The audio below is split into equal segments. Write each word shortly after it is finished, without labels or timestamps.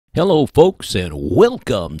Hello folks, and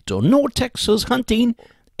welcome to North Texas Hunting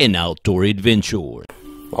and Outdoor Adventure.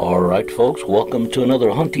 Alright folks, welcome to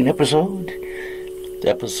another hunting episode.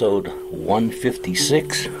 Episode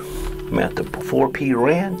 156. I'm at the 4P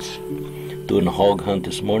Ranch doing a hog hunt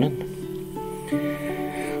this morning.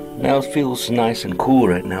 Now it feels nice and cool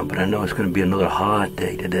right now, but I know it's going to be another hot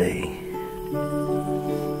day today.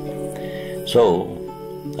 So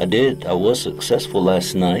I was successful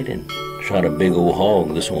last night and shot a big old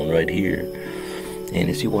hog, this one right here. And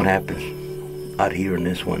you see what happens out here in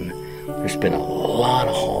this one. There's been a lot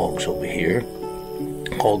of hogs over here.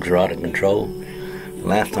 Hogs are out of control.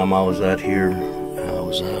 Last time I was out here,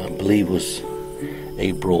 I believe it was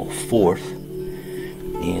April 4th.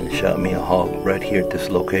 And shot me a hog right here at this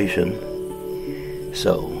location.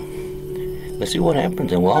 So, let's see what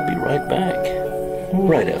happens, and I'll be right back.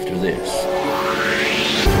 Right after this.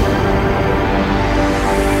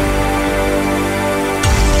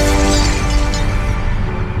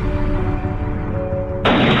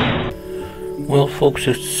 Well, folks,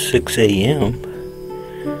 it's 6 a.m.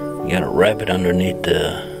 Got a rabbit underneath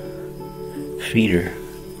the feeder.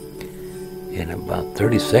 And about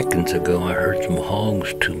 30 seconds ago, I heard some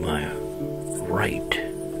hogs to my right.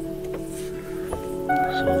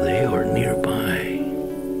 So they are nearby.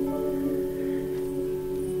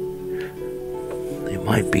 They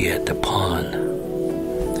might be at the pond.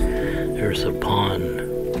 There's a pond.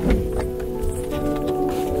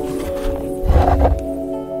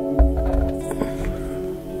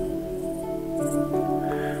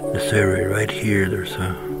 This area right here,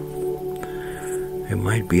 it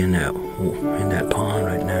might be in that pond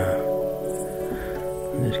right now.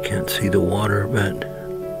 I just can't see the water, but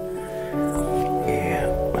yeah.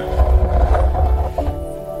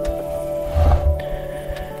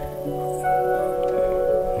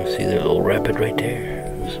 You see that little rabbit right there?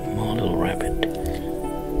 A small little rabbit.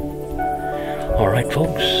 Alright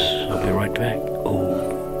folks, I'll be right back. Oh,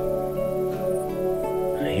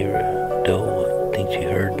 I hear a doe. I think she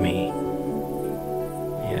heard me.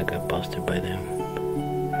 Yeah, I got busted by them.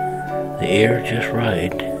 The air just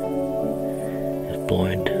right. It's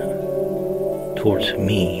blowing towards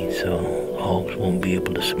me, so hogs won't be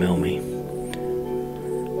able to smell me.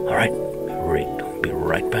 Alright, be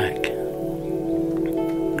right back.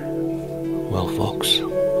 Well folks,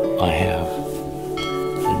 I have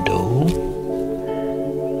a doe,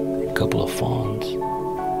 a couple of fawns.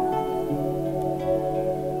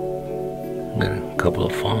 Got a couple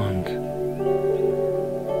of fawns.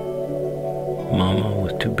 Mama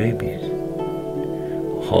with two babies.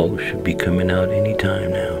 Hogs should be coming out any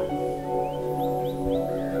time now.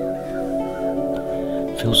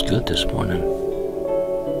 Feels good this morning.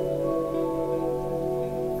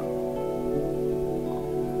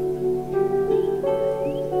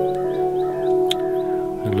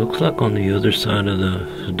 It looks like on the other side of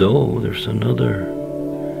the doe there's another.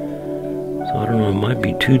 So I don't know, it might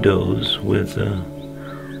be two does with a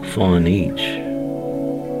fawn each.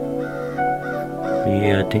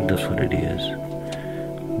 Yeah, I think that's what it is.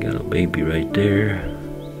 Got a baby right there.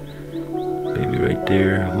 Baby right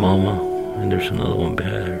there. Mama. And there's another one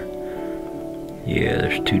better. Yeah,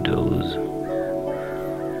 there's two does.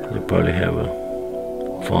 They probably have a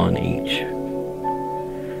fawn each.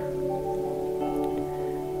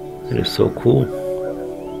 It is so cool.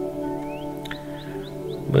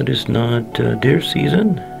 But it's not deer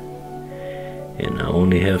season. And I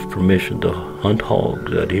only have permission to hunt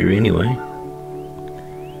hogs out here anyway.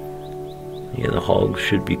 Yeah, the hogs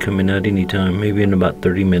should be coming out anytime, maybe in about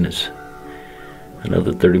 30 minutes.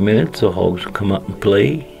 Another 30 minutes, the hogs will come out and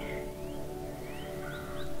play.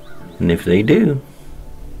 And if they do,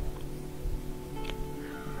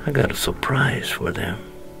 I got a surprise for them.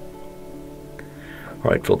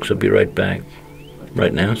 Alright folks, I'll be right back.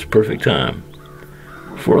 Right now it's perfect time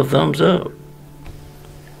for a thumbs up.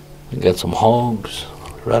 We got some hogs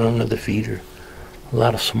right under the feeder. A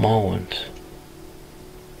lot of small ones.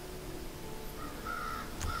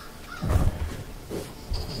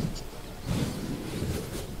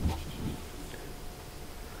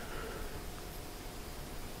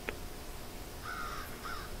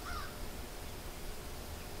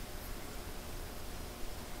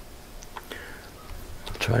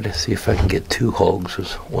 Try to see if I can get two hogs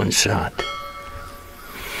with one shot.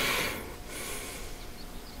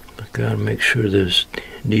 I gotta make sure this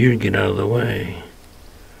deer get out of the way.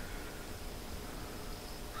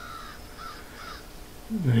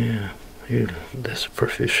 Yeah, here, that's a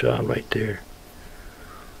perfect shot right there.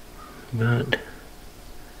 But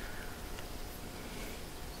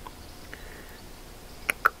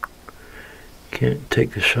can't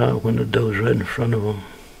take a shot when the doe's right in front of them.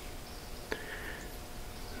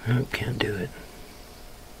 Oh, can't do it.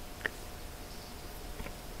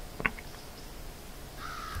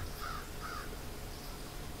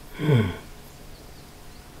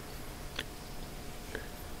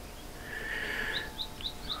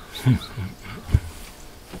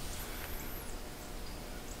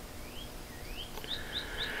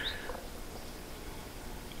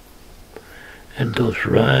 That goes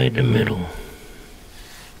right in the middle.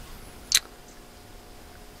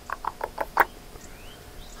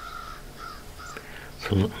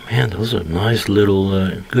 So, man, those are nice little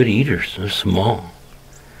good eaters. They're small.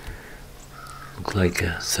 Look like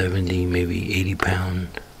 70, maybe 80 pound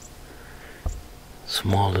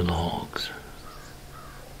small little hogs.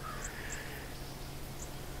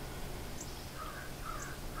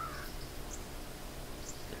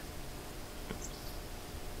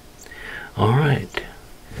 Alright,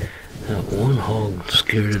 that one hog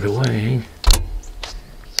scared it away,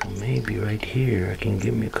 so maybe right here I can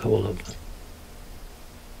give me a couple of them.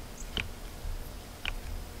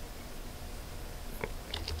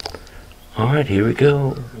 Alright, here we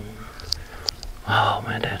go. Oh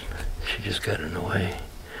man, she just got in the way.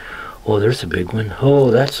 Oh, there's a big one. Oh,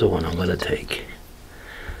 that's the one I'm gonna take.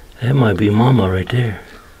 That might be Mama right there.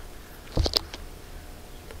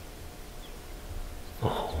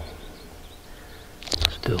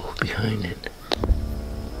 Still behind it.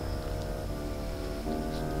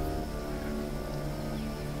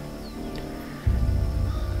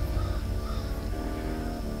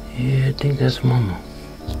 Yeah, I think that's Mama.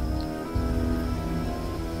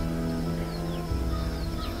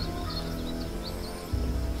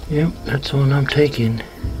 Yep, that's the one I'm taking.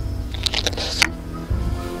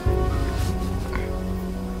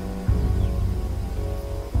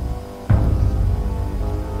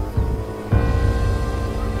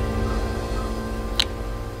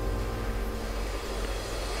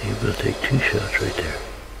 We'll take 2 shots right there.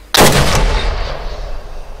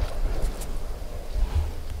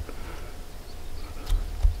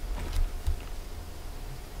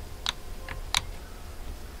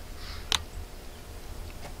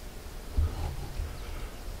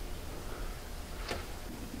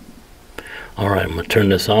 Alright, I'm going to turn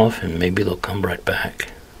this off and maybe they'll come right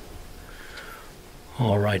back.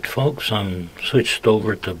 Alright folks, I'm switched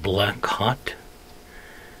over to black hot.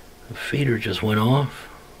 The feeder just went off.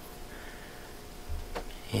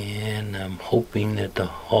 And I'm hoping that the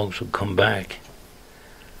hogs will come back.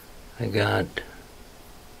 I got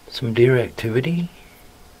some deer activity,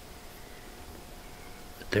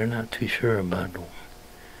 but they're not too sure about them.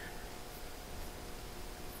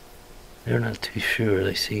 They're not too sure.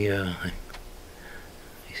 They see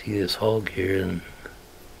this hog here and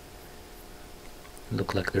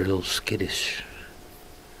look like they're a little skittish.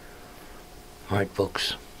 Alright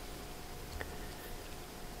folks,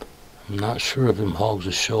 I'm not sure if them hogs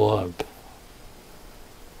will show up.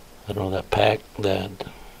 I don't know, that pack, the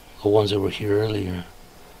ones that were here earlier,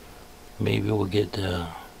 maybe we'll get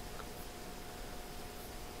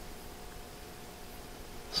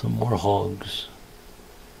some more hogs,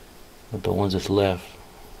 but the ones that's left,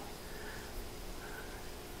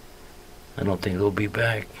 I don't think they'll be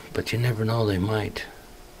back, but you never know, they might.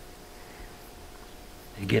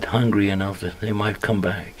 They get hungry enough that they might come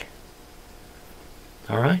back.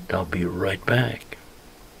 Alright, I'll be right back.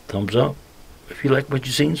 Thumbs up if you like what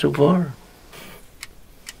you've seen so far.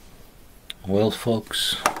 Well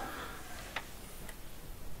folks,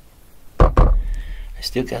 I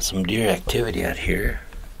still got some deer activity out here.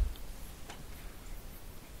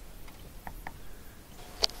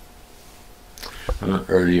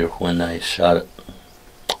 Earlier when I shot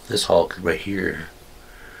this hog right here,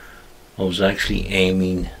 I was actually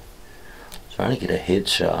aiming, trying to get a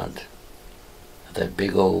headshot at that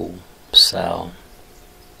big old sow.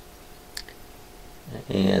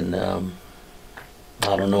 And I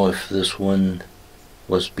don't know if this one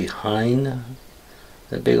was behind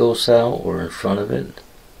that big old sow or in front of it,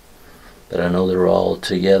 but I know they're all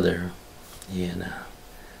together, and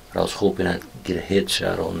but I was hoping I'd get a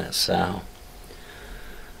headshot on that sow.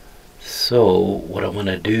 So what I'm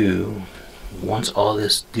gonna do, once all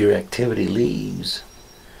this deer activity leaves,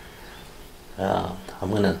 I'm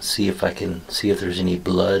gonna see if I can see if there's any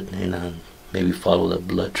blood, and maybe follow the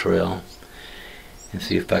blood trail and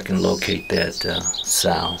see if I can locate that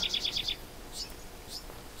sow.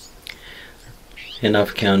 And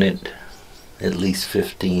I've counted at least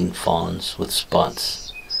 15 fawns with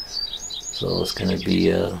spots, so it's gonna be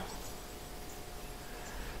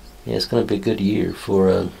it's gonna be a good year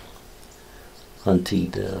for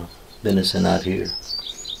hunted venison out here.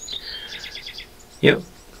 Yep.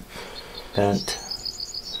 Got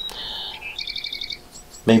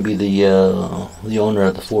maybe the owner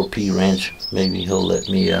of the 4P ranch, maybe he'll let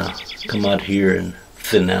me come out here and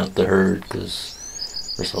thin out the herd,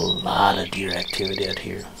 because there's a lot of deer activity out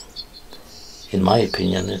here. In my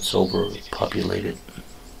opinion, it's overpopulated.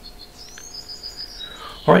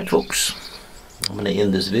 Alright folks, I'm going to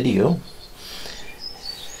end this video,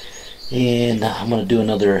 and I'm going to do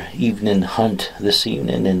another evening hunt this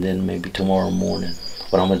evening, and then maybe tomorrow morning.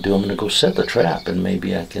 What I'm going to do, I'm going to go set the trap, and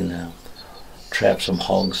maybe I can trap some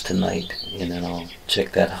hogs tonight, and then I'll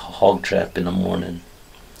check that hog trap in the morning.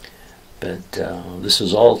 But this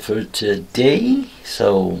is all for today.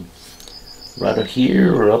 So right up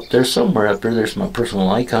here or up there somewhere, up there, there's my personal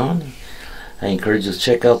icon. I encourage you to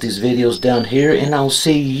check out these videos down here, and I'll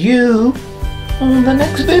see you on the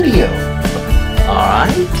next video.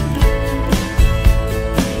 Alright?